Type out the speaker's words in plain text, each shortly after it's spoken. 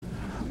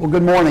Well,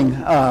 good morning.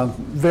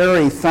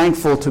 Very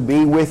thankful to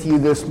be with you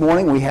this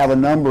morning. We have a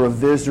number of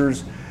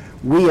visitors.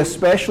 We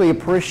especially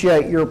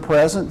appreciate your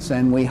presence,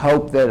 and we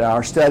hope that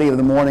our study of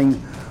the morning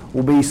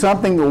will be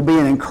something that will be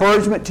an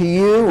encouragement to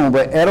you, will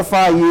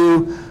edify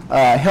you,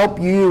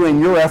 help you in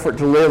your effort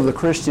to live the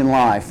Christian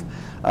life.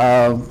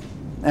 And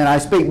I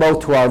speak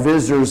both to our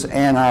visitors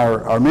and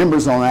our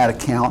members on that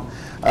account.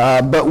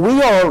 But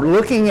we are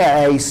looking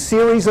at a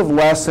series of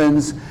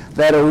lessons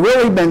that have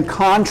really been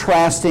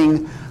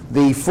contrasting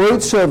the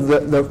fruits of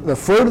the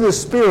fruit of the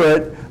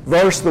Spirit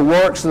versus the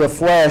works of the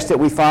flesh that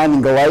we find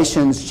in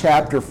Galatians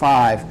chapter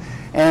 5.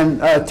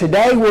 And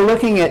today we're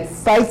looking at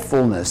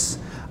faithfulness.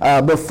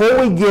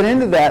 Before we get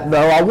into that,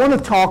 though, I want to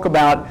talk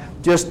about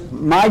just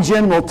my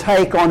general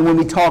take on when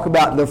we talk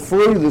about the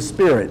fruit of the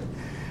Spirit.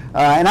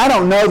 And I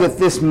don't know that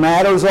this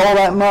matters all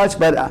that much,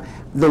 but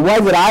the way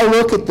that I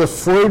look at the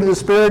fruit of the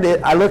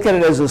Spirit, I look at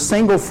it as a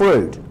single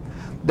fruit,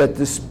 that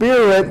the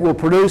Spirit will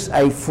produce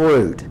a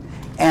fruit.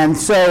 And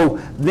so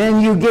then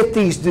you get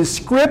these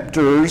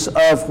descriptors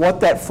of what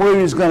that fruit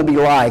is going to be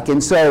like.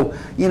 And so,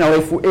 you know,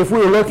 if we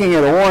were looking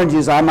at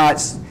oranges, I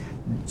might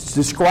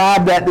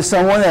describe that to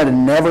someone that had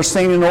never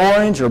seen an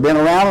orange or been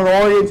around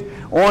an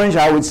orange.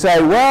 I would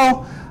say,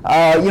 well,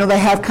 you know, they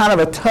have kind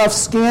of a tough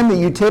skin that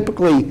you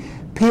typically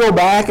peel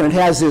back, and it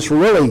has this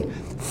really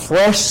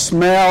fresh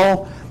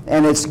smell,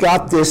 and it's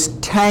got this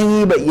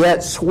tangy but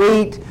yet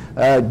sweet,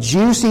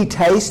 juicy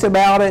taste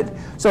about it.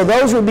 So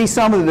those would be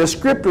some of the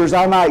descriptors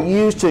I might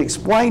use to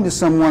explain to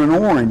someone an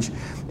orange.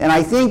 And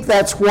I think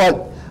that's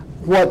what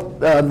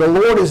the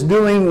Lord is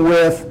doing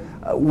with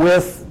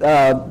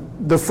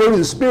the fruit of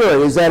the Spirit,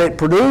 is that it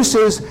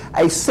produces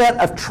a set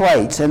of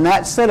traits. And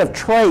that set of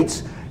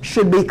traits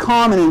should be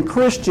common in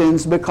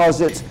Christians because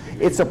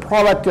it's a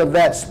product of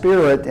that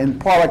Spirit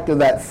and product of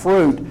that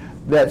fruit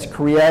that's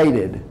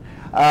created.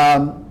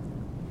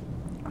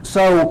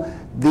 So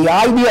the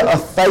idea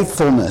of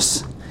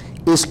faithfulness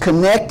is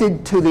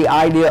connected to the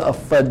idea of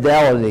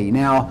fidelity.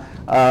 Now,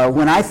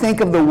 when I think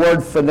of the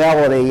word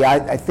fidelity,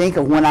 I think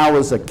of when I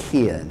was a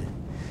kid.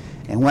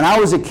 And when I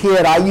was a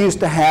kid, I used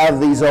to have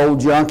these old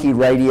junky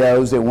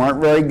radios that weren't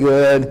very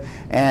good,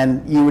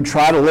 and you would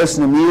try to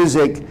listen to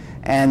music,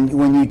 and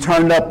when you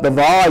turned up the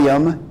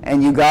volume,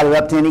 and you got it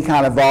up to any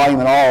kind of volume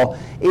at all,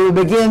 it would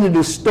begin to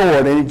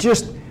distort, and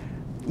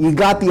you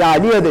got the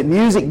idea that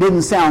music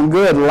didn't sound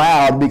good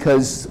loud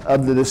because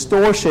of the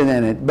distortion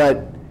in it.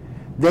 But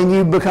then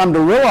you become to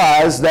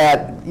realize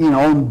that, you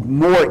know,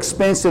 more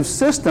expensive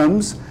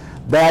systems,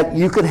 that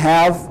you could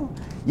have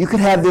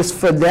this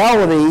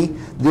fidelity,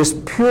 this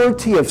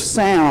purity of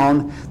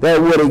sound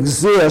that would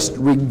exist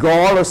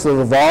regardless of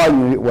the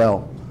volume.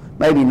 Well,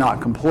 maybe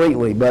not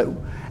completely, but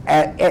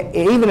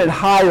even at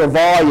higher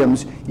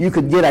volumes, you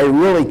could get a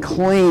really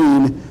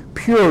clean,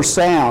 pure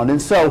sound. And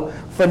so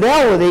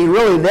fidelity,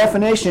 really, the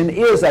definition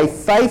is a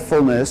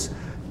faithfulness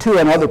to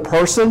another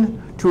person,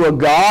 to a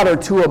God, or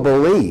to a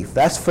belief.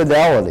 That's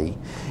fidelity.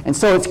 And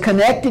so it's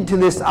connected to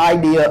this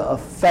idea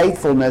of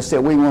faithfulness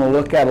that we want to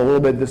look at a little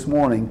bit this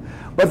morning.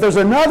 But there's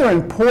another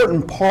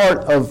important part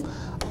of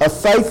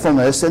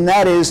faithfulness, and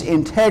that is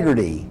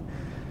integrity.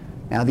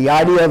 Now, the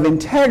idea of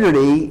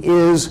integrity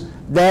is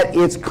that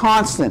it's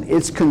constant,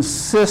 it's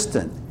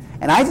consistent.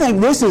 And I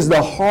think this is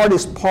the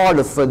hardest part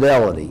of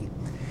fidelity,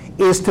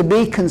 is to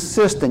be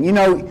consistent. You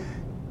know,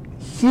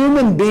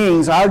 human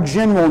beings, our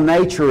general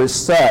nature is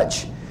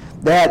such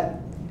that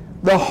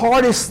the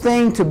hardest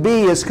thing to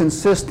be is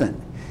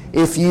consistent.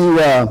 If you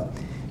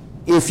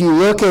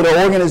look at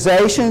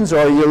organizations,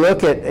 or you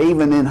look at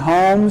even in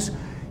homes,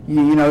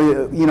 you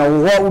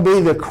know what would be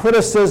the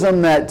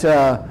criticism that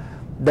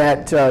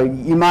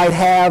you might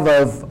have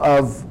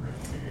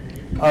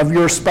of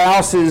your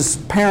spouse's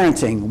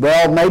parenting?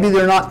 Well, maybe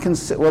they're not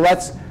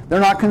they're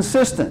not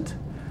consistent.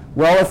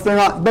 Well, if they're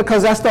not,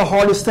 because that's the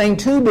hardest thing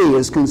to be,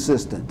 is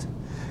consistent.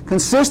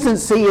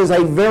 Consistency is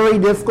a very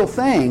difficult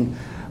thing.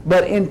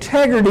 But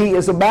integrity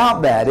is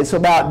about that. It's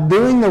about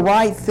doing the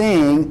right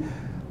thing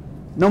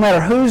no matter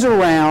who's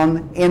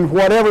around, in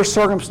whatever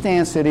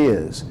circumstance it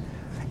is.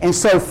 And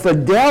so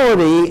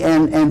fidelity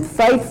and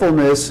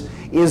faithfulness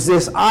is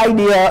this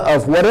idea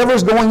of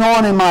whatever's going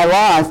on in my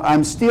life,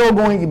 I'm still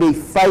going to be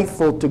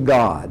faithful to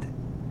God.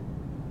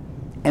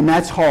 And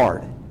that's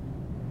hard,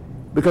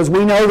 because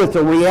we know that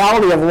the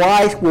reality of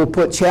life will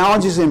put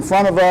challenges in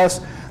front of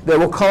us that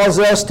will cause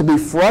us to be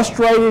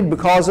frustrated,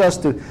 cause us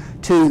to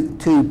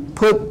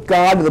put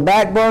God to the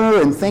back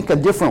burner and think a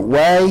different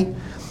way.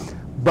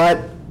 But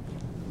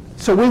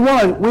so we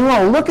want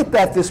to look at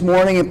that this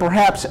morning and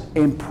perhaps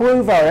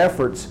improve our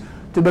efforts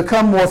to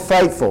become more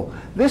faithful.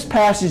 This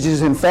passage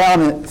is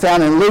found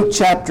in Luke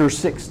chapter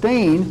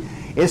 16.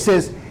 It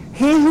says,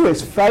 He who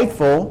is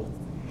faithful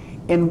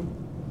in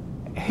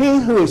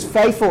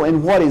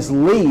what is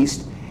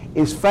least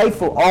is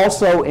faithful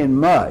also in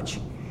much.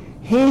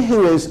 He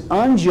who is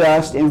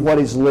unjust in what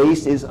is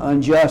least is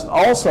unjust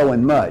also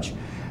in much.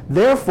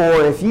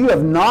 Therefore, if you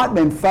have not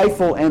been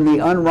faithful in the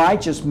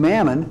unrighteous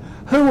mammon,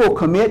 who will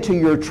commit to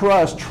your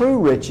trust true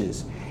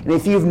riches? And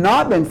if you've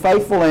not been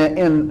faithful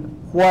in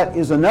what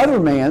is another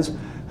man's,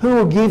 Who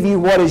will give you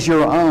what is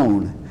your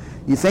own?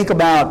 You think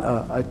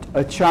about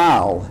a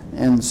child,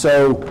 and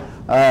so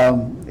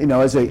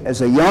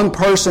as a young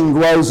person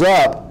grows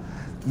up,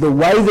 the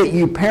way that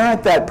you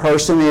parent that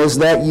person is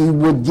that you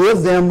would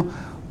give them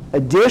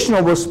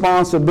additional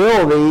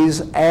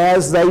responsibilities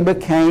as they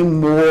became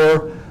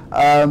more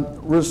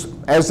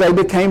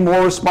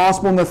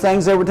responsible in the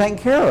things they were taking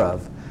care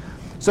of.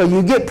 So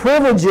you get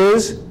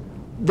privileges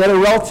that are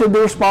relative to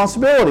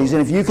responsibilities,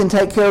 and if you can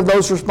take care of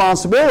those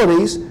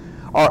responsibilities,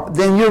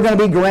 then you're going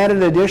to be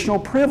granted additional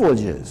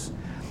privileges.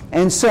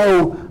 And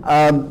so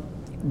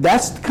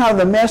that's kind of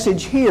the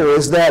message here,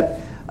 is that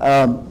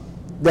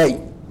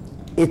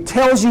it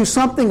tells you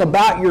something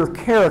about your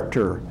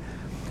character.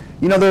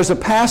 You know, there's a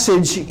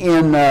passage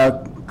in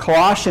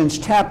Colossians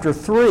chapter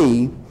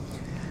 3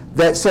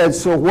 that said,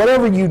 so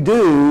whatever you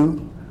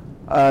do,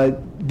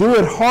 do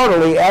it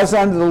heartily as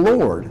unto the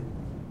Lord.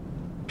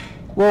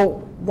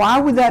 Well, why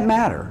would that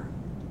matter?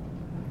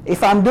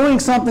 If I'm doing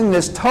something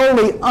that's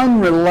totally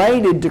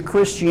unrelated to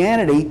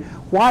Christianity,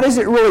 why does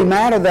it really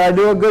matter that I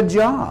do a good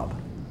job?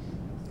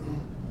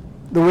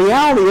 The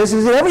reality is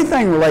that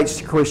everything relates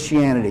to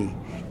Christianity.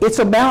 It's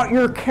about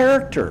your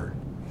character.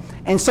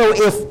 And so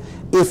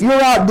if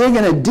you're out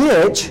digging a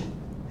ditch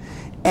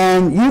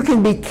and you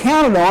can be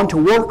counted on to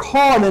work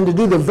hard and to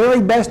do the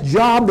very best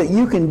job that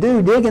you can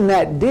do digging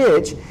that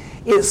ditch,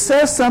 it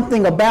says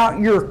something about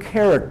your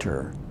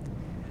character.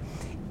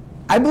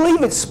 I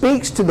believe it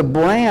speaks to the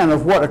brand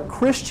of what a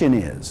Christian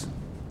is.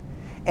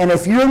 And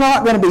if you're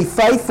not going to be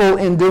faithful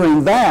in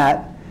doing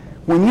that,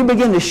 when you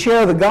begin to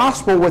share the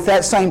gospel with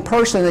that same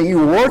person that you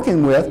were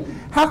working with,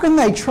 how can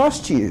they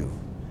trust you?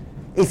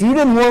 If you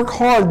didn't work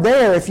hard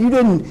there, if you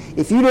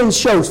didn't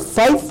show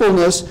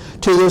faithfulness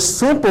to this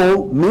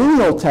simple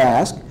menial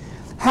task,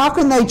 how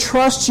can they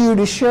trust you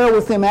to share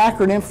with them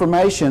accurate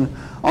information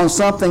on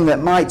something that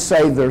might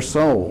save their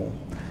soul?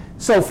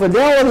 So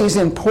fidelity is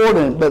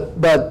important, but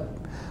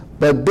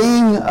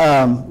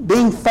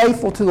being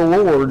faithful to the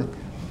Lord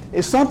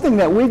is something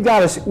that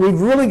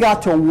we've really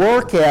got to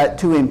work at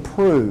to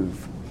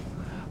improve.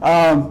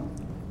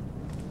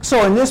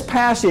 So in this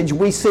passage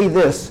we see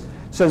this.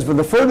 It says, for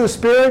the fruit of the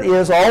Spirit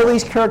is all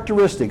these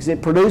characteristics.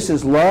 It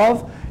produces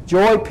love,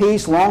 joy,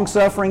 peace,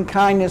 long-suffering,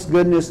 kindness,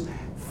 goodness,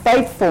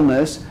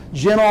 faithfulness,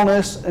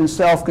 gentleness, and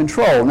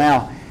self-control.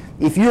 Now,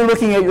 if you're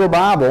looking at your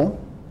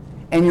Bible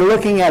and you're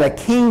looking at a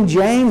King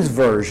James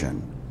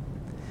Version,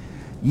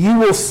 you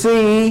will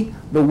see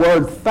the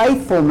word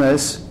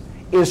faithfulness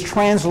is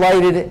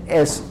translated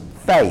as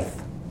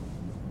faith.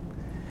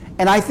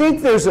 And I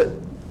think there's a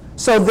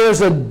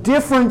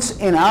difference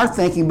in our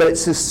thinking, but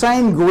it's the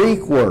same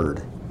Greek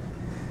word.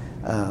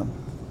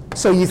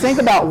 So you think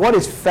about, what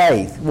is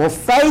faith? Well,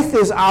 faith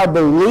is our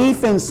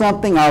belief in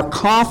something, our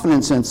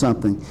confidence in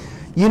something.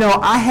 You know,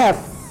 I have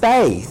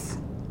faith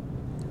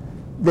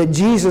that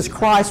Jesus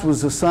Christ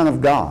was the Son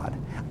of God.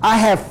 I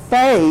have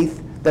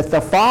faith that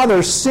the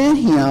Father sent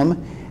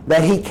Him,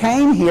 that He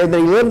came here, that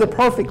He lived the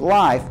perfect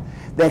life,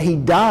 that He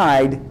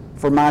died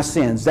for my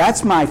sins.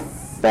 That's my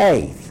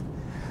faith.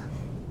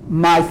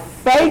 My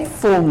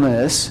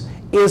faithfulness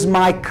is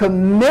my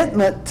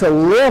commitment to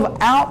live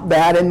out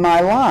that in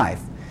my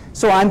life.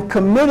 So I'm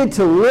committed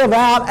to live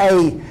out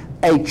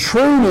a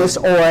trueness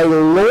or a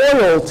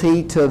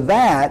loyalty to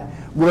that,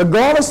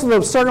 regardless of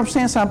the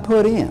circumstance I'm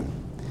put in.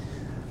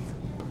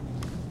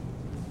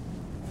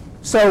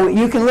 So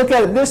you can look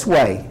at it this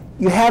way.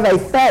 You have a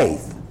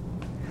faith.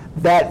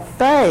 That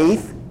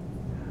faith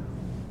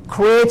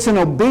creates an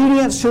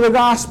obedience to the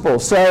gospel.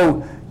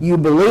 So you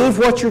believe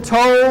what you're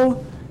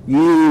told,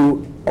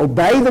 you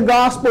obey the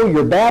gospel,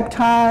 you're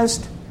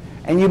baptized,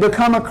 and you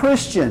become a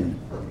Christian.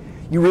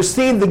 You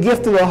receive the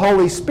gift of the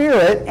Holy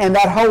Spirit, and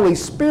that Holy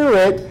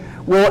Spirit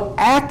will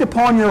act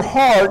upon your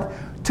heart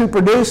to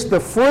produce the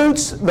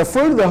fruit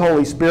of the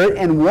Holy Spirit,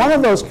 and one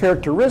of those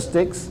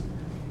characteristics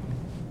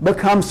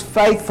becomes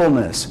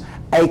faithfulness,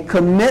 a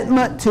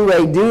commitment to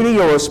a duty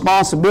or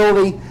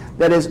responsibility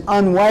that is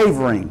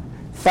unwavering.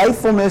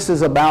 Faithfulness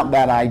is about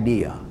that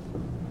idea.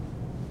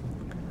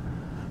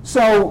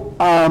 So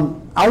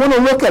I want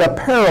to look at a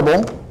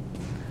parable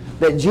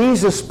that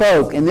Jesus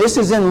spoke, and this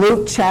is in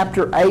Luke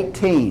chapter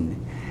 18.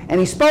 And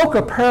He spoke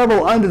a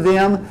parable unto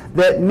them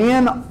that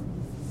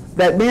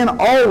men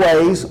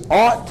always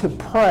ought to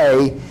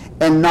pray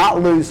and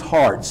not lose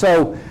heart.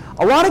 So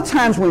a lot of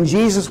times when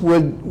Jesus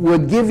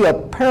would give you a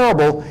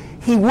parable,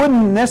 He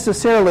wouldn't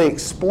necessarily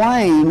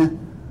explain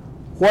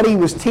what He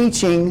was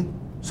teaching,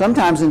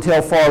 sometimes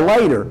until far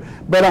later.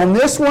 But on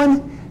this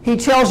one, He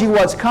tells you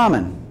what's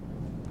coming.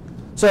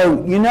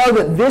 So you know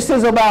that this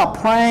is about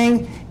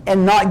praying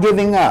and not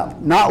giving up,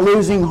 not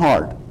losing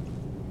heart.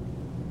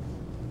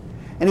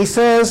 And He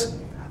says,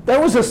 there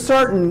was in a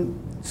certain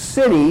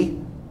city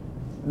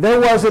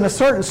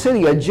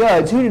a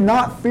judge who did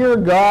not fear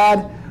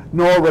God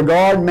nor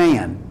regard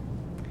man.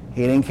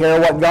 He didn't care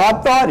what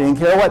God thought, he didn't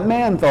care what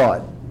man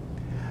thought.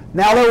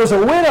 Now there was a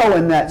widow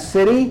in that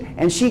city,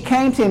 and she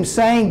came to him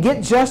saying,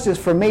 get justice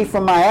for me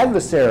from my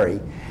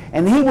adversary.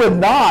 And he would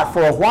not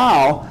for a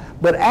while,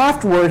 But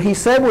afterward he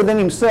said within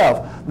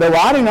himself, though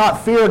I do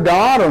not fear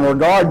God or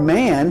regard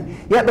man,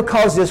 yet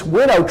because this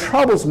widow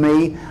troubles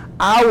me,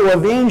 I will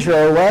avenge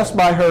her, lest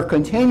by her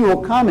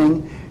continual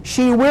coming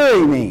she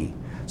weary me.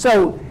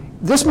 So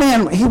this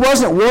man, he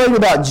wasn't worried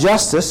about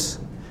justice.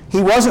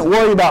 He wasn't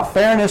worried about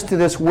fairness to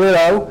this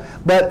widow,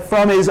 but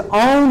from his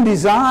own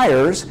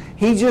desires,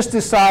 he just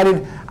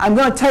decided, I'm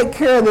going to take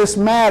care of this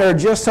matter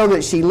just so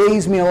that she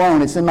leaves me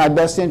alone. It's in my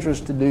best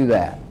interest to do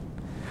that.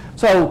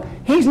 So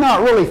he's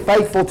not really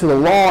faithful to the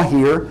law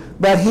here,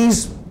 but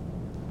he's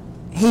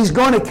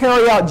going to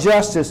carry out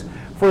justice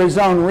for his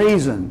own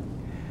reason.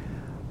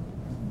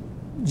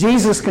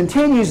 Jesus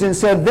continues and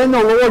said, then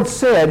the Lord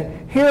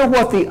said, hear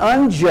what the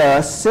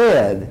unjust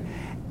said.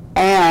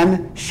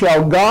 And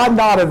shall God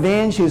not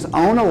avenge his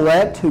own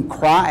elect who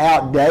cry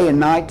out day and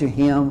night to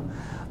him,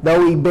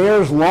 though he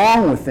bears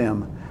long with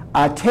them?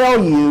 I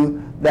tell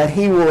you that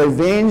he will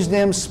avenge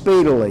them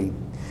speedily.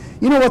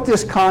 You know what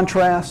this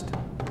contrast?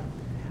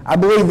 I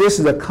believe this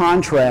is a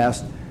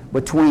contrast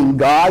between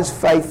God's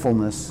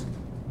faithfulness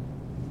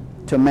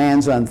to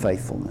man's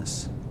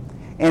unfaithfulness.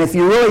 And if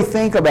you really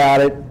think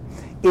about it,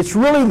 it's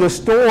really the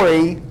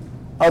story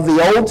of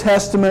the Old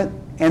Testament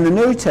and the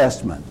New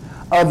Testament,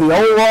 of the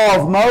old law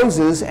of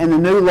Moses and the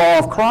new law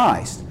of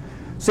Christ.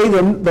 See,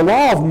 the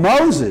law of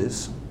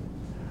Moses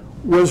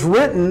was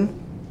written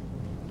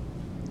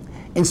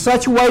in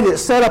such a way that it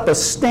set up a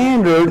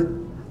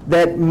standard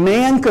that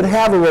man could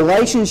have a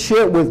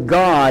relationship with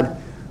God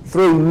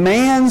through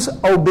man's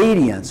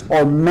obedience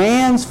or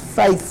man's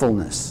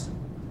faithfulness.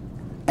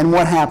 And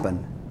what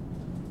happened?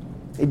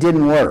 It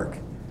didn't work.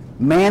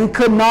 Man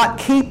could not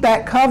keep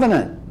that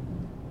covenant.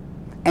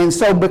 And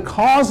so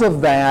because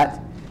of that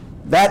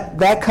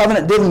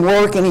covenant didn't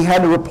work, and he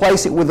had to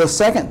replace it with a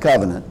second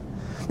covenant.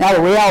 Now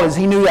the reality is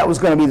he knew that was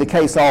going to be the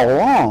case all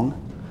along.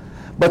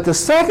 But the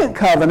second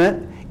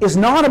covenant is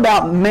not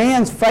about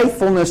man's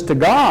faithfulness to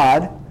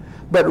God,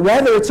 but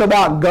rather it's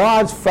about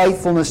God's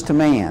faithfulness to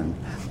man.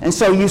 And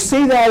so you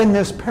see that in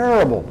this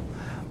parable,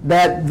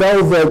 that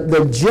though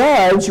the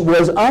judge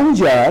was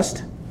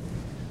unjust,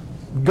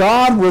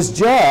 God was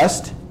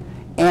just,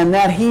 and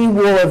that he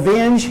will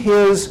avenge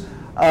his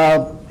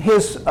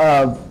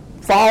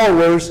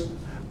followers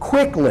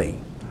quickly.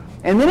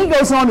 And then he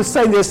goes on to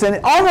say this, and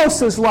it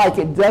almost is like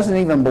it doesn't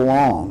even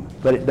belong,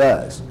 but it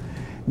does.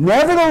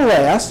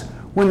 Nevertheless,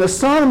 when the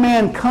Son of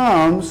Man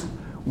comes,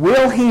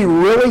 will he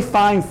really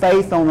find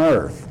faith on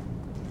earth?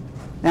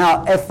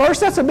 Now, at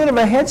first that's a bit of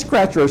a head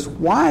scratcher.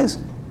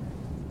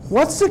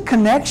 What's the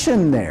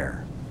connection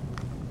there?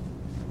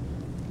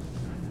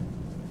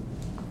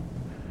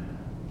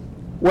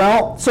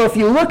 Well, so if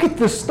you look at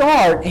the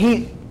start,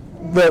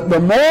 the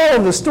moral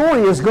of the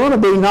story is going to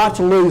be not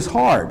to lose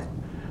heart.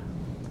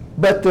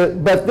 But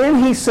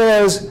then he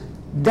says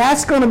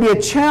that's going to be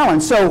a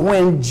challenge. So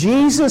when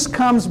Jesus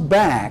comes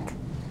back,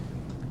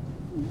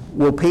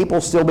 will people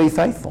still be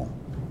faithful?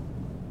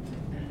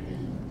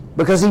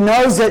 Because he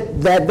knows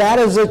that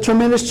is a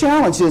tremendous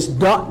challenge, is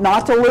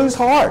not to lose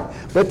heart,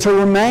 but to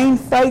remain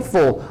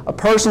faithful a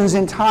person's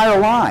entire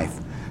life.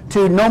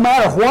 To no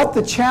matter what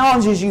the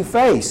challenges you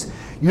face,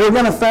 you're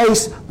going to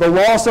face the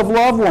loss of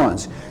loved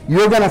ones.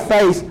 You're going to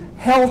face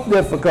health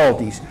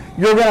difficulties.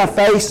 You're going to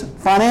face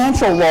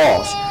financial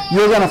loss.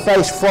 You're going to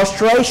face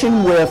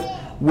frustration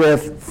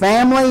with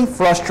family,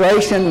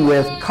 frustration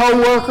with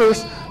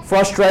co-workers,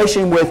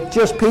 frustration with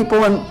just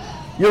people. And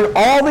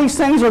all these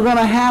things are going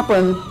to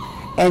happen,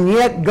 and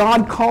yet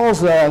God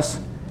calls us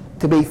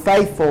to be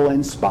faithful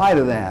in spite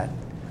of that.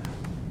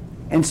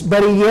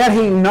 But yet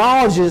he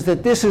acknowledges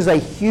that this is a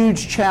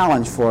huge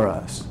challenge for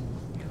us.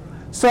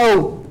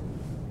 So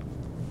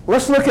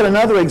let's look at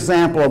another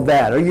example of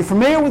that. Are you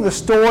familiar with the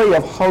story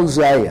of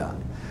Hosea?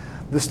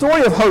 The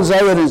story of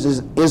Hosea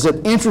is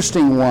an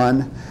interesting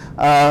one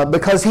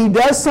because he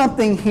does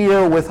something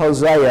here with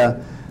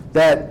Hosea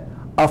that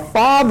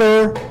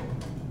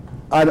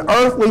an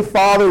earthly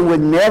father would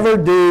never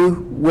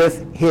do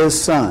with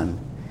his son.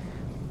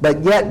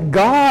 But yet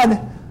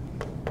God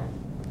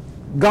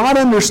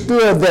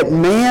understood that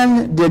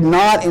man did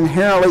not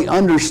inherently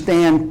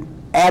understand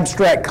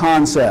abstract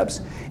concepts.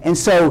 And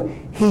so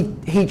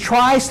he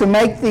tries to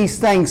make these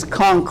things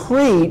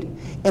concrete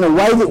in a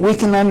way that we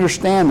can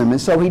understand them. And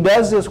so he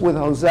does this with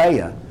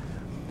Hosea.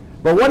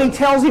 But what he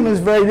tells him is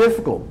very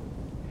difficult.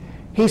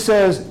 He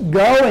says,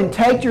 go and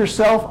take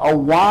yourself a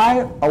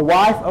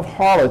wife of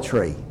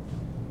harlotry.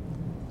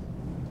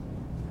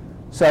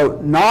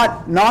 So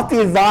not the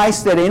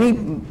advice that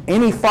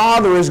any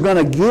father is going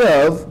to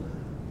give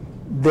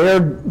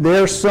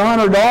their son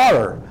or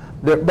daughter.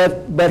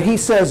 But he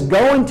says,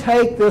 go and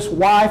take this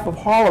wife of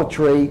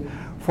harlotry,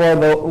 for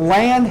the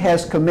land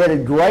has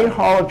committed great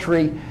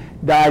harlotry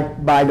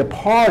by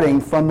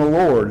departing from the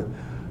Lord.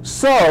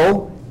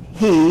 So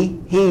he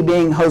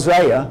being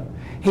Hosea,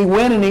 he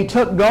went and he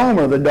took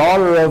Gomer, the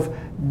daughter of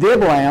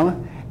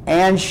Diblaim,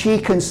 and she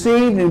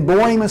conceived and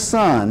bore him a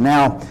son.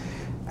 Now,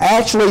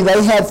 actually,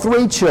 they had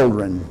 3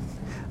 children.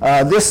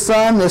 This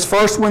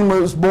first one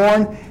was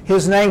born,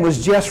 his name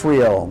was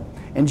Jezreel.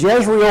 And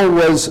Jezreel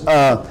was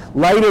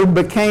later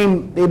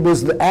became, it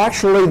was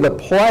actually the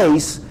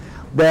place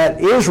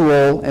that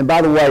Israel, and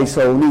by the way,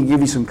 so let me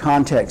give you some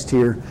context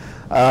here.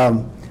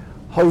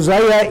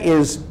 Hosea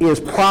is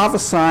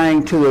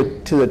prophesying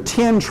to the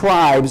 10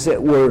 tribes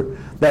that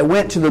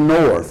went to the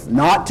north,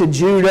 not to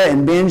Judah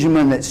and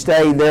Benjamin that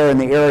stayed there in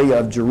the area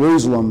of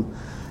Jerusalem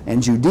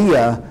and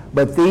Judea,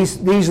 but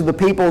these are the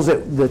peoples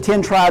the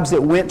 10 tribes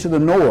that went to the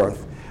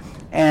north.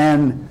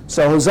 And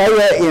so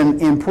Hosea,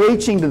 in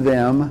preaching to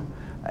them,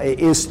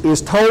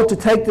 is told to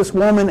take this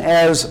woman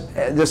that's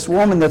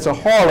a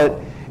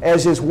harlot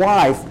as his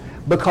wife,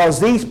 because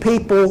these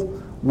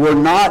people were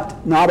not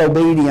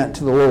obedient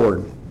to the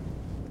Lord.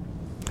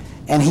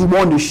 And he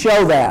wanted to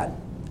show that.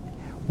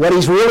 What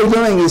he's really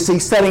doing is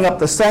he's setting up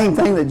the same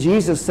thing that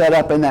Jesus set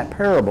up in that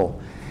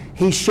parable.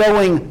 He's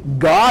showing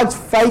God's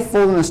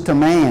faithfulness to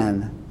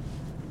man,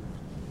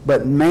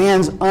 but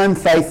man's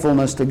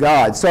unfaithfulness to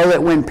God. So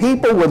that when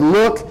people would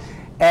look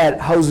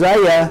at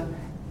Hosea,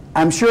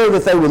 I'm sure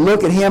that they would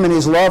look at him and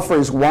his love for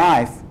his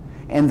wife,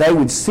 and they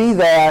would see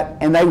that,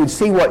 and they would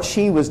see what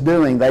she was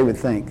doing. They would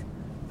think,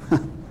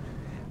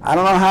 I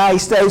don't know how he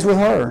stays with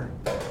her.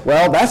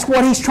 Well, that's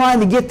what he's trying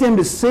to get them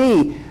to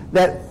see,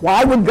 that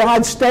why would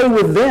God stay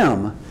with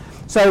them?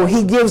 So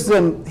he gives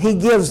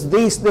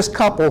this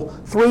couple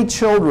 3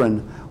 children.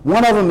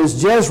 One of them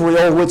is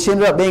Jezreel, which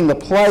ended up being the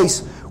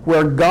place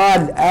where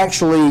God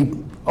actually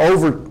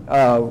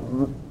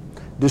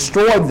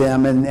destroyed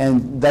them,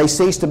 and they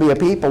ceased to be a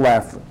people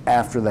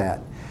after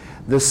that.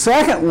 The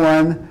second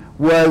one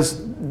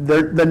was,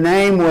 the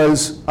name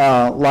was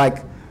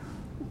like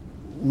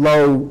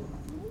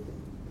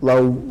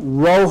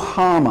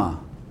Rohama,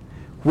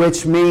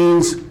 which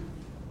means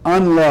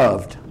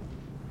unloved.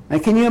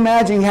 And can you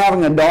imagine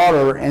having a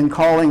daughter and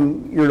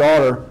calling your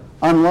daughter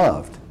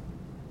unloved?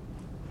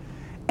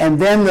 And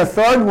then the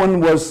third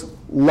one was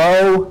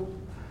Lo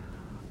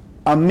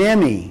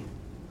Amimi,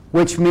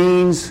 which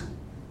means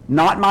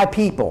not my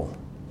people.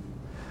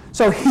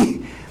 So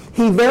he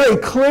very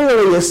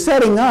clearly is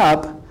setting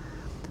up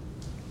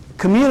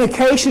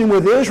communication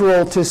with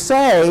Israel to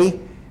say,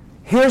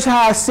 here's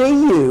how I see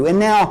you, and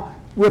now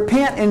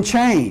repent and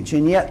change.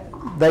 And yet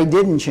they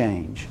didn't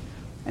change.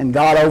 And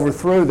God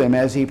overthrew them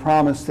as he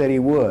promised that he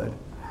would.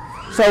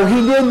 So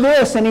he did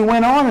this, and he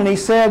went on and he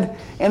said,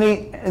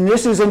 and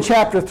this is in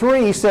chapter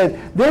 3, he said,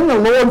 then the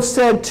Lord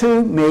said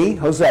to me,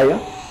 Hosea,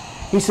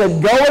 he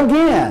said, go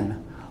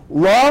again,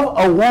 love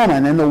a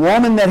woman. And the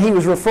woman that he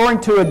was referring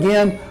to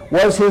again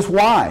was his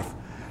wife,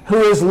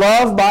 who is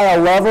loved by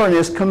a lover and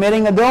is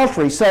committing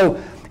adultery.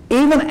 So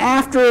even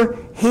after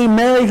he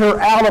married her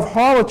out of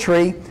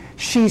harlotry,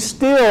 she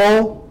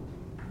still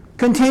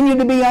continued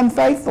to be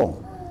unfaithful.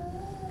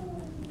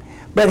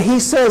 But he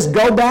says,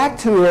 go back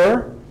to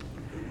her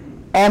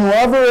and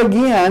love her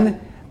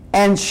again.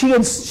 And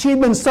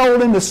she'd been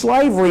sold into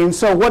slavery. And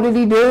so what did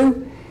he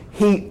do?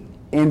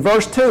 In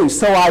verse 2,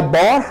 so I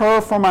bought her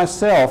for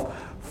myself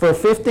for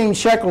 15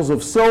 shekels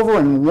of silver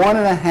and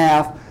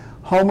 1.5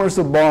 homers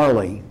of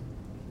barley.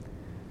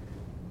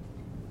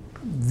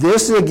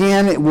 This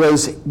again, it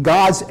was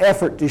God's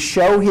effort to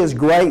show his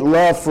great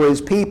love for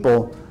his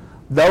people,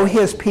 though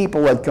his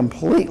people had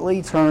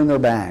completely turned their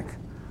back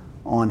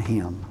on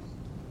him.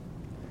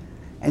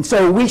 And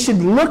so we should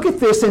look at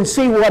this and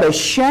see what a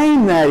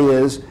shame that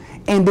is,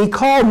 and be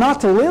called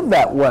not to live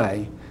that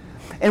way.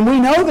 And we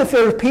know that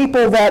there are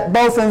people that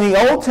both in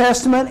the Old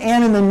Testament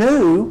and in the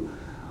New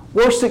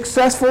were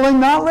successful in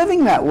not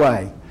living that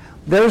way.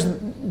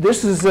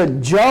 This is a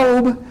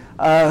Job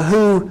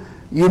who,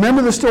 you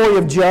remember the story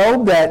of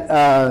Job,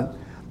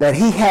 that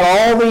he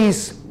had all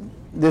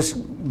this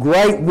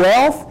great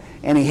wealth,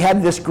 and he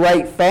had this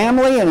great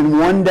family, and in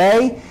one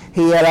day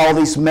he had all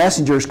these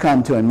messengers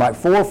come to him, like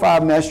 4 or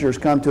 5 messengers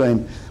come to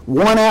him,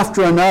 one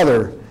after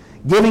another,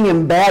 giving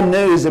him bad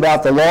news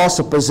about the loss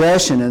of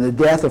possession and the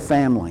death of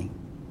family.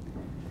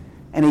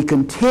 And he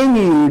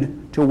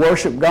continued to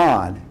worship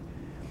God.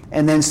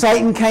 And then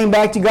Satan came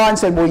back to God and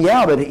said, well,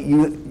 yeah, but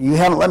you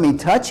haven't let me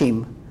touch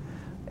him.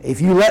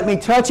 If you let me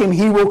touch him,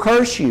 he will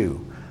curse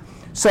you.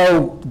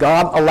 So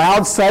God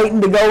allowed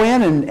Satan to go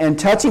in and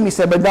touch him. He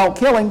said, but don't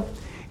kill him.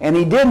 And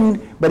he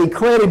didn't, but he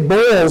created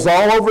boils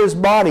all over his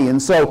body.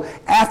 And so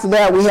after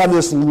that, we have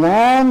this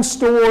long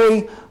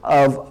story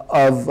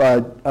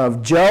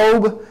of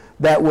Job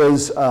that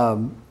was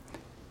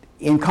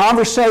in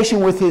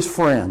conversation with his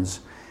friends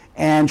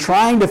and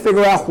trying to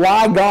figure out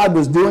why God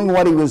was doing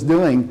what he was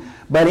doing.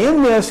 But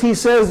in this, he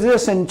says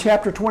this in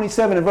chapter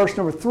 27 and verse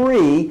number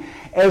 3,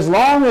 as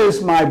long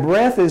as my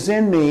breath is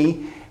in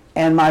me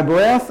and my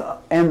breath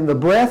and the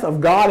breath of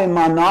God in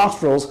my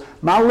nostrils,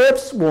 my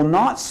lips will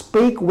not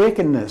speak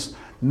wickedness,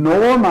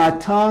 nor my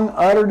tongue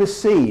utter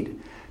deceit.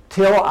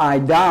 Till I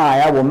die,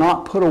 I will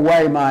not put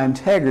away my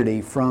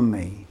integrity from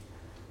me.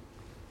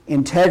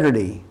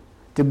 Integrity,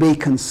 to be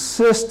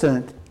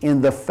consistent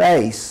in the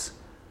face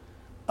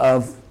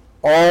of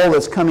all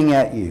that's coming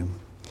at you.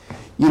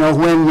 You know,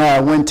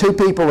 when 2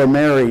 people are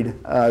married,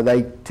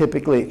 they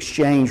typically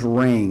exchange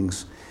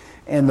rings.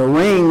 And the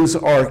rings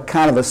are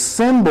kind of a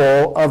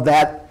symbol of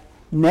that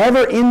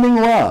never-ending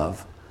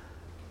love,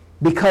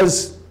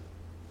 because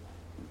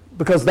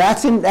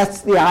that's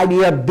the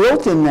idea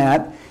built in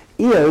that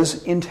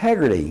is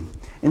integrity.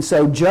 And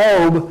so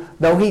Job,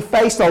 though he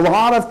faced a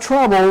lot of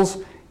troubles,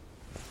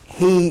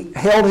 he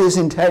held his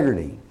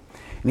integrity.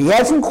 And he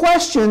had some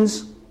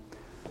questions,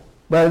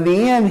 but in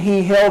the end,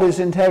 he held his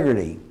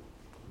integrity.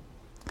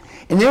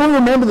 And then we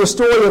remember the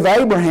story of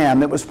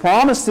Abraham that was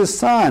promised his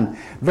son,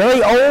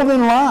 very old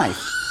in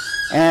life.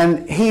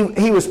 And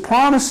he was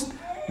promised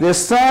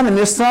this son, and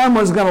this son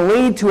was going to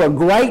lead to a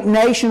great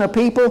nation of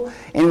people,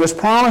 and he was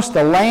promised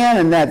a land,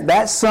 and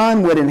that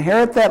son would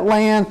inherit that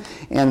land,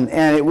 and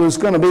it was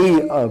going to be,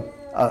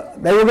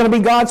 they were going to be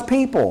God's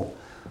people.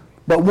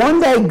 But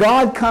one day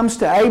God comes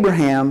to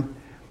Abraham,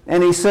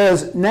 and he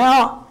says,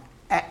 now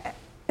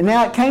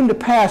it came to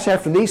pass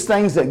after these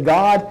things that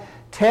God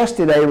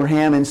tested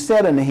Abraham and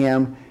said unto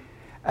him,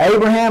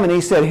 Abraham, and he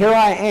said, here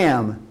I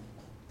am.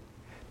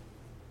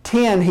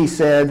 10, he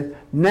said,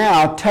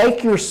 now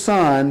take your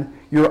son,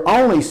 your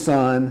only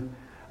son,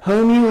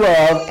 whom you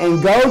love,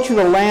 and go to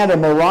the land of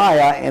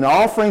Moriah and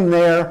offer him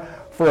there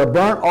for a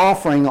burnt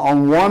offering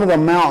on one of the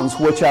mountains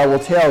which I will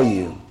tell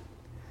you.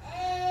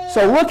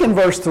 So look in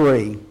verse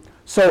 3.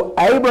 So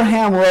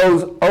Abraham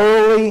rose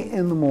early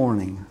in the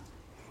morning.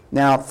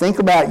 Now think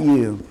about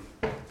you.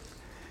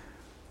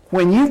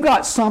 When you've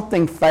got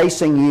something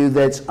facing you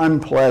that's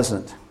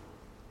unpleasant,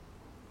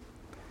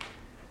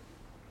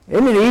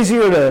 isn't it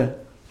easier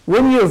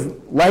wouldn't you have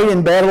laid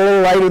in bed a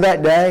little later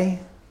that day?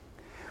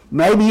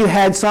 Maybe you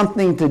had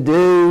something to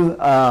do,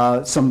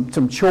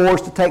 some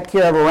chores to take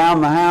care of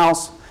around the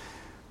house,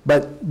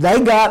 but they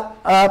got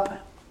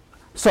up.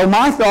 So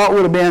my thought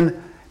would have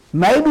been,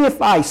 maybe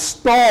if I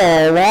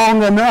stall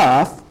long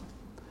enough,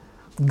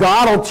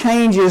 God will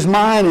change his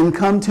mind and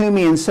come to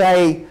me and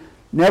say,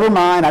 never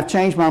mind, I've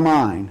changed my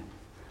mind.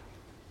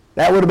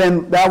 That would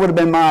have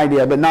been my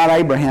idea, but not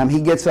Abraham. He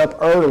gets up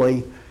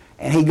early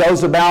and he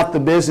goes about the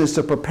business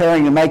of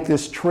preparing to make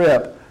this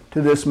trip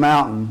to this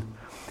mountain.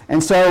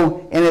 And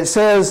it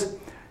says,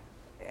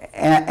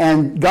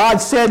 and God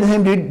said to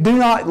him, do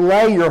not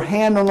lay your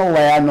hand on the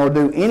lad, nor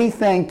do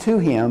anything to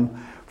him,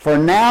 for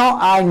now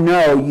I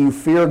know you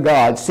fear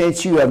God,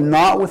 since you have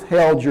not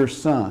withheld your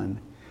son,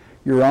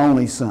 your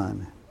only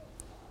son.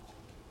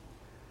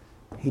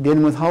 He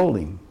didn't withhold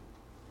him.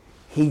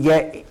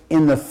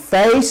 In the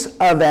face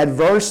of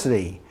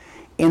adversity,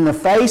 in the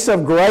face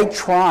of great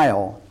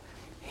trial,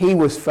 he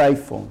was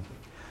faithful.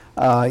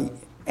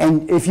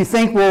 And if you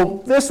think, well,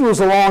 this was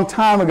a long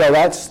time ago,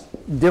 that's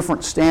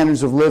different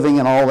standards of living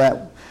and all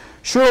that.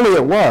 Surely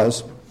it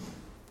was.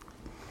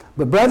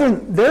 But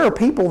brethren, there are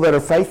people that are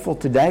faithful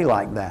today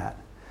like that.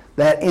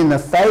 That in the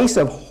face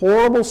of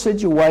horrible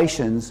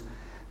situations,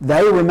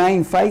 they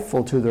remain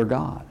faithful to their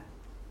God.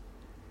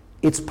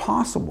 It's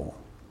possible.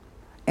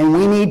 And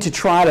we need to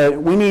try to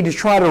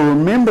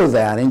remember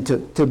that and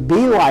to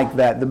be like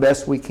that the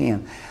best we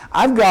can.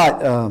 I've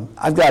got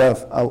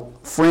a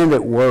friend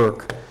at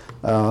work,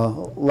 a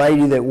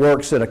lady that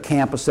works at a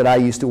campus that I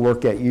used to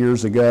work at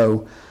years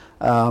ago,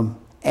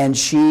 and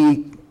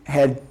she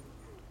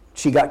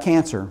got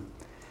cancer,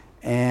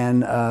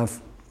 and a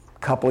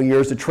couple of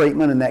years of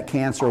treatment, and that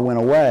cancer went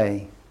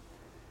away,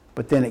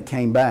 but then it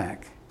came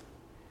back,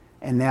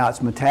 and now it's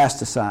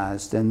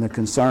metastasized, and the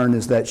concern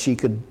is that she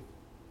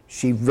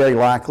very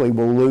likely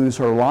will lose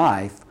her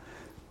life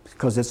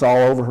because it's all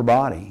over her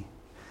body.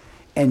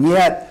 And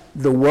yet,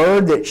 the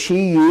word that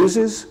she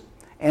uses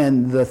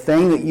and the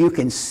thing that you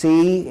can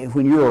see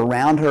when you're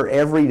around her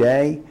every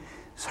day,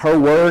 her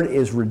word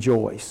is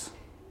rejoice.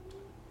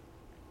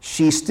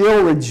 She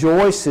still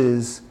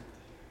rejoices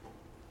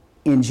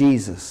in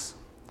Jesus.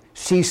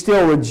 She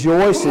still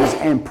rejoices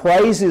and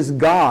praises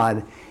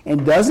God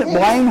and doesn't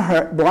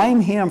blame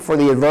him for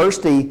the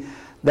adversity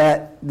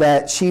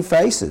that she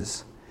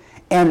faces.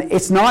 And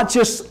it's not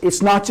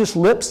just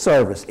lip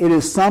service. It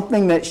is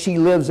something that she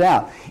lives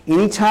out.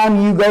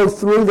 Anytime you go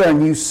through there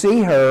and you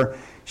see her,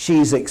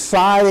 she's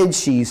excited,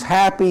 she's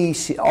happy,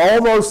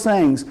 all those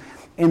things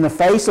in the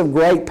face of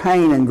great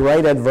pain and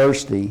great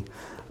adversity.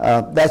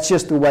 That's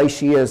just the way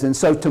she is. And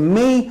so to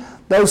me,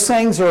 those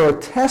things are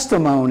a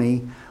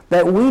testimony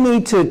that we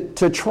need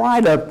to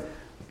try to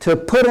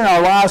put in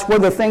our lives,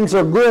 whether things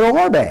are good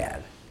or bad.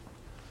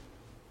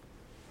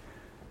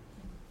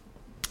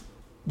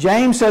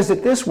 James says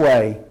it this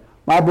way,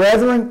 my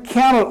brethren,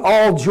 count it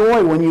all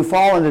joy when you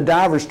fall into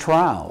divers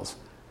trials.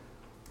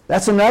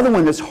 That's another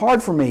one that's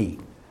hard for me.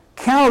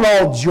 Count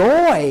it all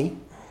joy.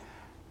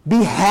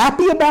 Be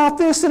happy about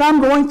this, that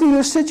I'm going through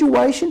this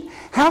situation?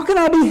 How can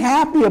I be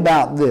happy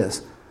about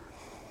this?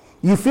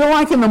 You feel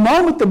like in the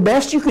moment the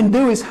best you can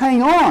do is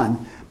hang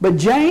on. But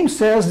James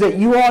says that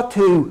you ought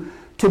to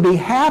be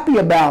happy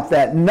about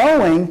that,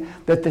 knowing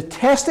that the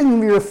testing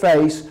of your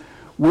faith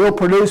will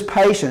produce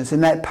patience,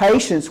 and that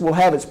patience will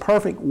have its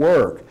perfect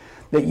work.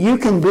 That you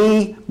can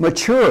be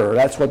mature,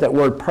 that's what that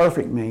word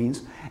perfect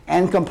means,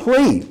 and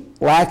complete,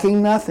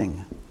 lacking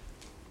nothing.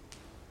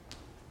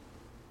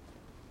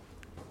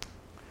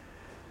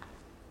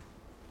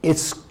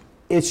 It's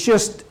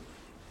just,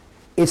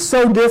 it's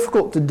so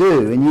difficult to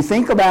do. And you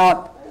think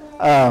about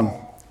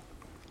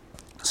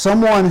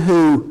someone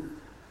who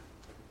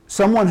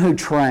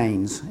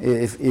trains.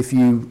 If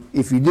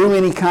you do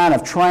any kind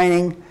of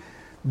training,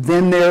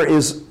 then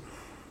there's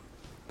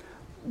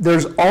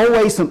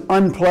always some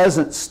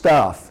unpleasant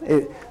stuff.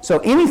 So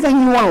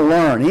anything you want to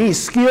learn, any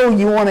skill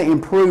you want to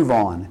improve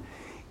on,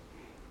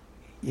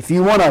 if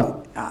you want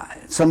to,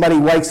 somebody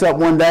wakes up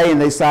one day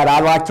and they decide,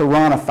 I'd like to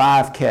run a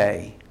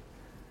 5K,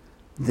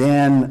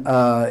 then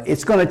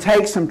it's going to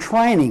take some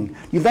training.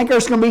 You think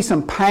there's going to be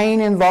some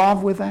pain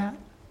involved with that?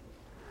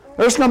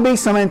 There's going to be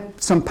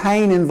some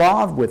pain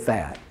involved with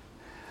that.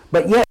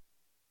 But yet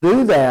they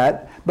do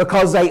that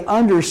because they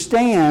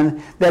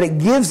understand that it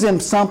gives them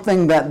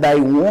something that they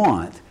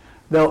want.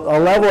 A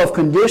level of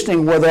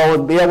conditioning where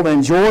they'll be able to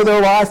enjoy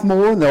their life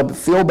more and they'll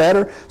feel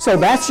better. So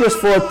that's just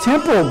for a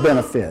temporal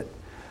benefit.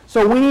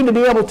 So we need to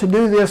be able to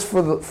do this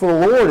for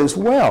the Lord as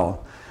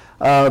well.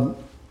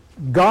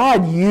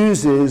 God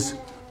uses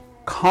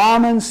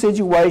common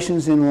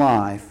situations in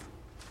life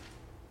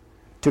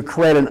to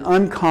create an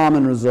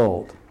uncommon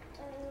result.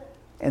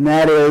 And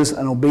that is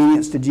an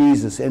obedience to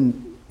Jesus.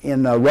 In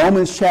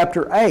Romans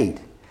chapter 8,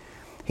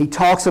 he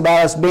talks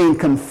about us being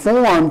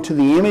conformed to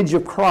the image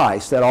of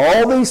Christ, that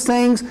all these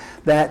things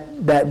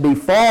that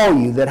befall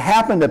you, that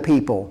happen to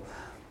people,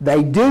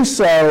 they do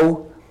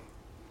so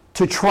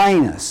to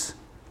train us,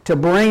 to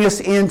bring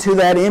us into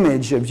that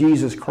image of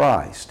Jesus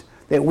Christ,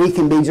 that we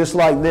can be just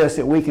like this,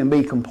 that we can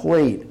be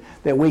complete,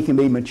 that we can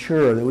be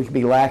mature, that we can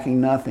be lacking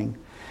nothing.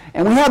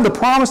 And we have the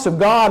promise of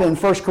God in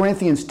 1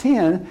 Corinthians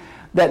 10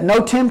 that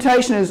no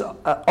temptation is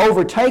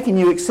overtaken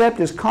you except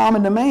is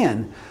common to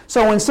man.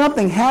 So when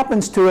something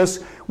happens to us,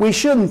 we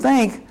shouldn't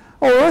think,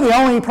 oh, we're the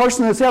only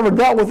person that's ever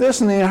dealt with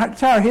this in the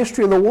entire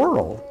history of the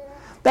world.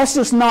 That's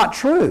just not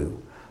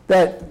true.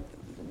 That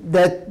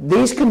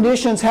these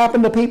conditions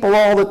happen to people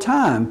all the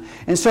time.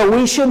 And so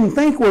we shouldn't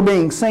think we're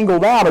being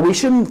singled out, or we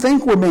shouldn't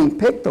think we're being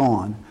picked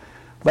on.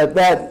 But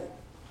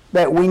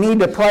that we need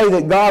to pray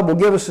that God will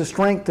give us the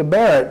strength to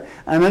bear it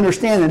and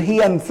understand that He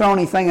hasn't thrown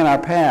anything in our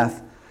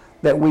path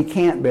that we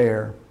can't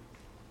bear.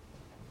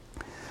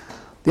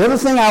 The other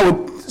thing I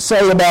would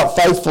say about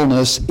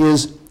faithfulness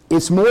is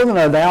it's more than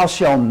a thou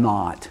shalt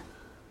not.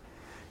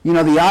 You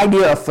know, the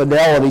idea of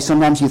fidelity,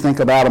 sometimes you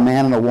think about a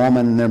man and a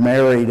woman and they're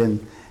married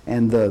and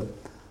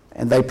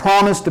they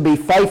promise to be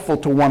faithful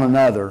to one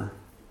another.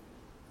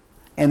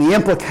 And the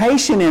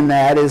implication in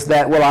that is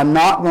that, well, I'm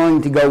not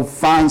going to go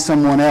find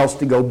someone else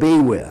to go be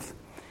with.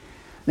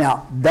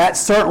 Now,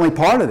 that's certainly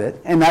part of it,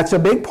 and that's a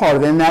big part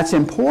of it, and that's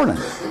important.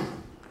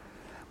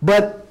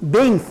 But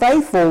being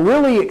faithful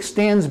really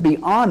extends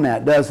beyond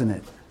that, doesn't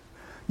it?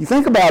 You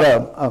think about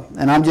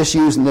and I'm just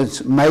using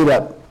this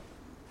made-up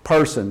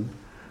person,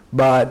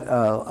 but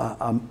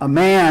a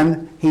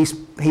man, he's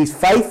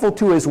faithful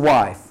to his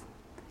wife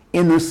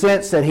in the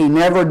sense that he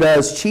never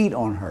does cheat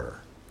on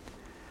her.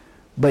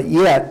 But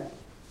yet,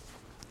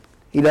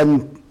 he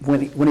doesn't.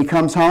 When he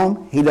comes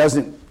home, he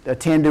doesn't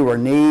attend to her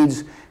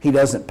needs. He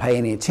doesn't pay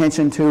any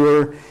attention to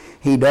her.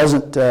 He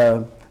doesn't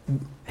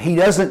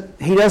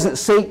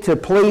seek to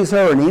please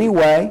her in any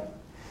way.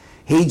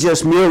 He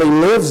just merely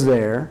lives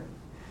there,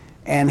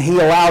 and he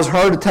allows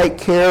her to take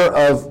care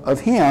of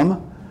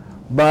him.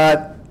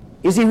 But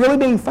is he really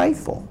being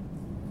faithful?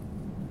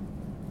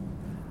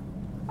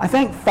 I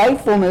think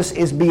faithfulness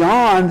is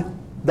beyond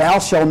thou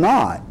shalt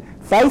not.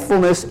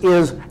 Faithfulness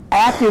is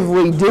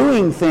actively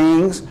doing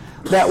things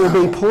that will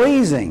be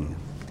pleasing.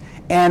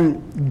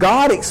 And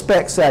God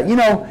expects that. You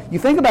know, you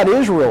think about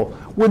Israel.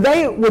 Would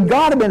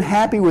God have been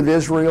happy with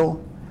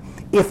Israel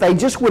if they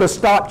just would have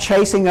stopped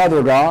chasing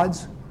other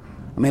gods?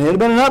 I mean, it would have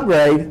been an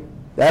upgrade.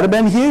 That would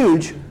have been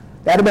huge.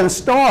 That would have been a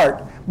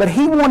start. But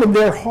He wanted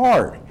their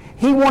heart.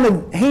 He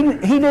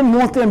didn't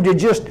want them to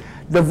just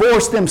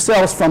divorce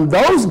themselves from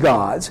those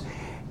gods.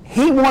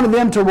 He wanted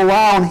them to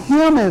rely on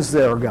Him as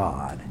their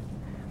God.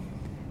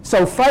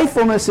 So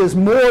faithfulness is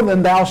more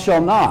than thou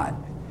shalt not.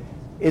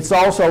 It's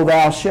also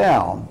thou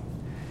shalt.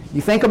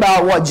 You think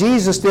about what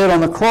Jesus did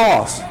on the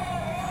cross.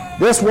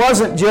 This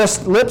wasn't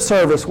just lip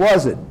service,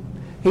 was it?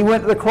 He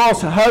went to the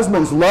cross.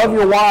 Husbands, love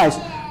your wives,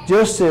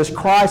 just as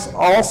Christ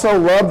also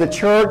loved the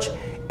church,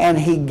 and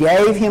He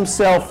gave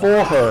Himself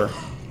for her.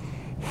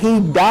 He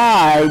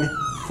died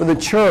for the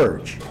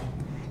church.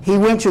 He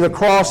went to the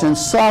cross and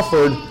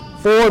suffered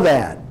for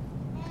that.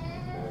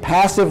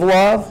 Passive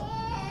love?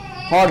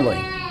 Hardly.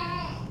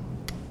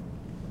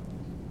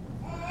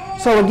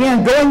 So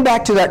again, going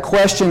back to that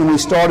question we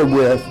started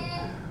with,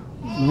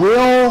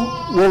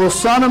 will the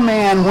Son of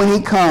Man, when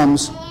He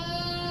comes,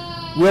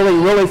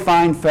 really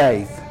find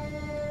faith?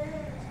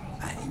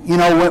 You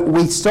know,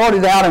 we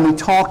started out and we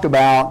talked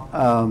about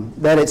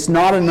that it's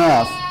not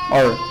enough,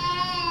 or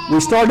we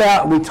started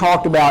out and we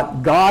talked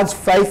about God's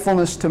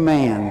faithfulness to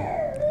man,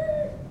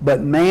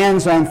 but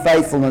man's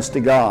unfaithfulness to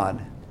God.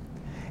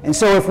 And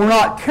so if we're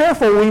not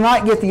careful, we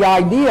might get the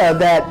idea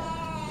that,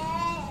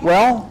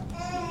 well,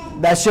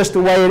 that's just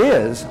the way it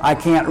is. I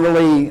can't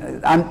really,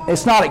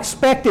 it's not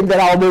expected that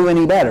I'll do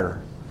any better.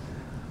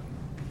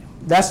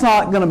 That's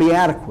not going to be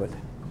adequate.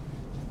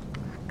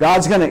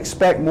 God's going to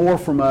expect more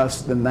from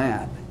us than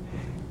that.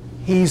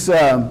 He's...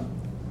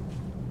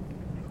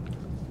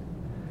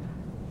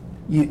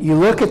 You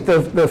look at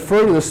the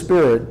fruit of the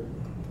Spirit,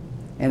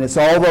 and it's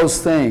all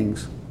those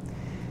things.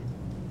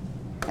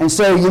 And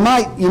so you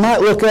might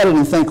look at it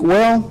and think,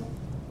 well,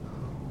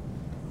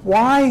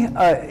 why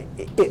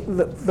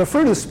the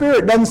fruit of the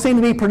Spirit doesn't seem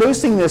to be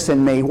producing this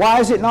in me? Why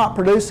is it not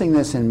producing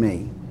this in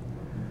me?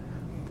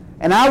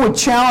 And I would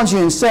challenge you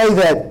and say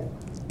that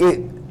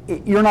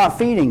you're not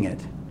feeding it.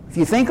 If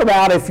you think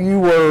about if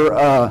you were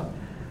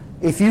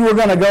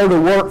going to go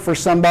to work for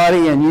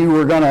somebody and you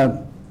were going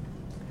to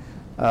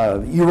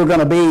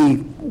be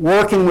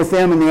working with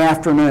them in the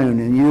afternoon,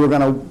 and you were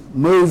going to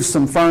move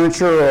some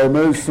furniture or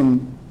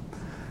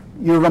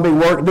you were going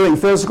to be doing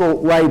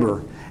physical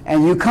labor.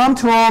 And you come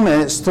to them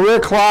and it's 3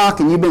 o'clock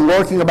and you've been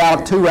working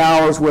about 2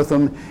 hours with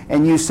them,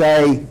 and you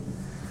say,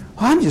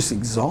 well, I'm just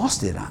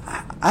exhausted.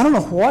 I don't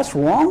know what's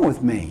wrong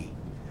with me.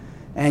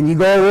 And you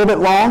go a little bit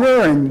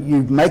longer and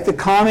you make the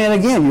comment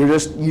again. You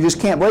just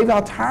can't believe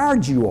how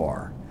tired you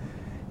are.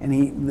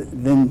 And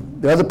then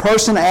the other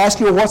person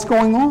asks you, what's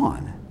going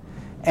on?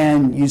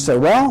 And you say,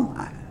 well,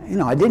 I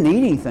didn't eat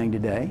anything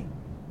today.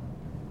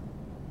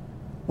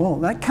 Well,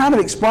 that kind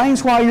of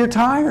explains why you're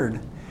tired,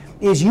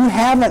 is you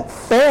haven't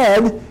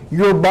fed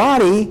your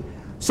body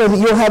so that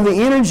you'll have the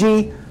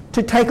energy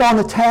to take on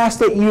the task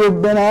that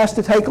you've been asked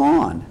to take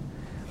on.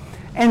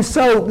 And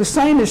so the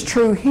same is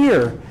true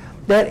here,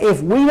 that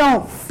if we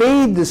don't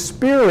feed the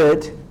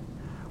Spirit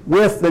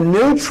with the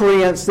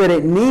nutrients that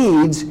it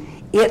needs,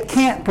 it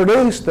can't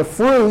produce the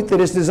fruit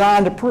that it's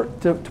designed to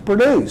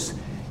produce.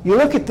 You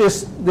look at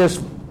this,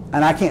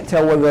 and I can't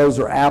tell whether those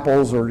are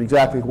apples or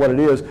exactly what it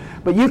is,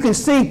 but you can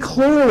see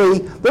clearly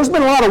there's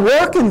been a lot of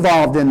work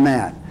involved in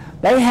that.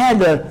 They had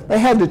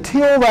to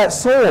till that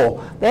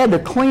soil. They had to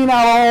clean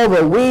out all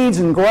the weeds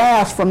and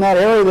grass from that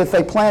area that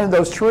they planted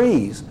those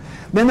trees.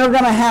 Then they're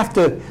going to have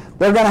to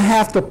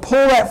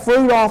pull that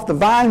fruit off the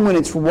vine when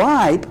it's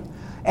ripe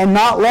and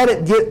not let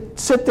it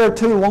sit there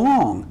too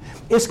long.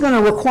 It's going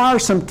to require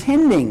some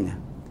tending.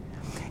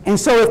 And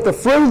so if the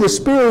fruit of the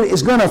Spirit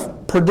is going to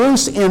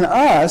produce in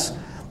us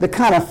the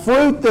kind of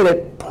fruit that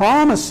it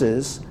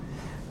promises,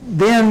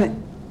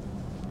 then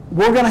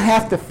we're going to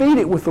have to feed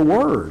it with the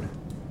Word.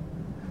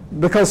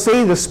 Because,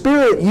 see, the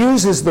Spirit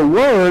uses the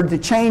Word to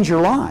change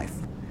your life.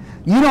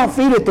 You don't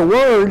feed it the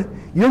Word,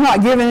 you're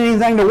not given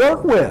anything to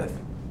work with.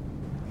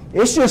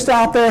 It's just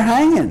out there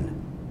hanging.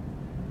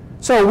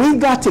 So we've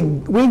got to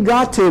tend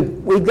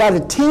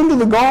to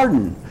the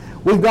garden.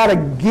 We've got to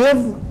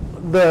give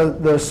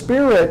the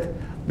Spirit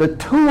the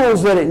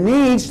tools that it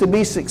needs to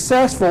be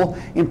successful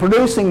in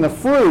producing the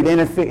fruit. And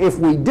if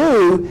we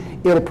do,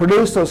 it'll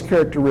produce those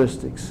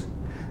characteristics.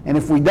 And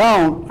if we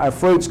don't, our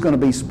fruit's going to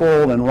be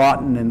spoiled and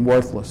rotten and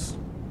worthless.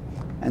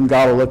 And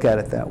God will look at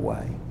it that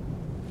way.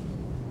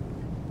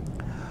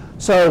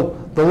 So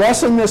the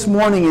lesson this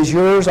morning is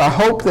yours. I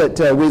hope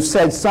that we've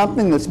said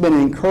something that's been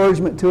an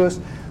encouragement to us.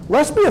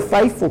 Let's be a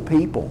faithful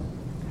people.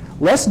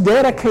 Let's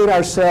dedicate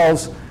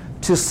ourselves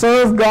to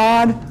serve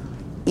God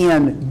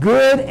in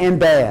good and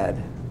bad.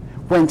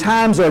 When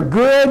times are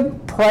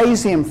good,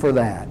 praise Him for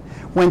that.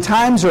 When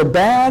times are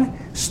bad,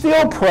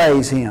 still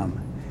praise Him.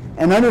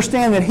 And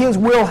understand that His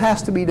will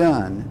has to be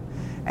done.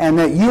 And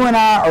that you and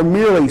I are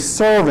merely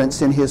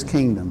servants in His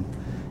kingdom.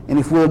 And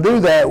if we'll do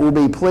that, we'll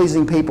be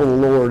pleasing people of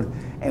the Lord,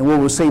 and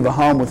we'll receive a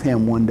home with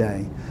Him one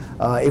day.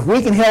 If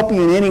we can help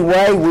you in any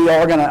way, we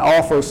are going to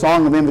offer a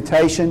song of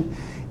invitation.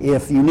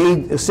 If you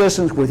need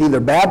assistance with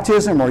either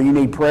baptism or you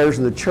need prayers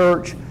of the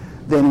church,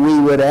 then we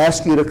would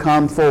ask you to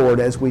come forward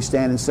as we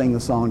stand and sing the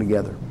song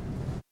together.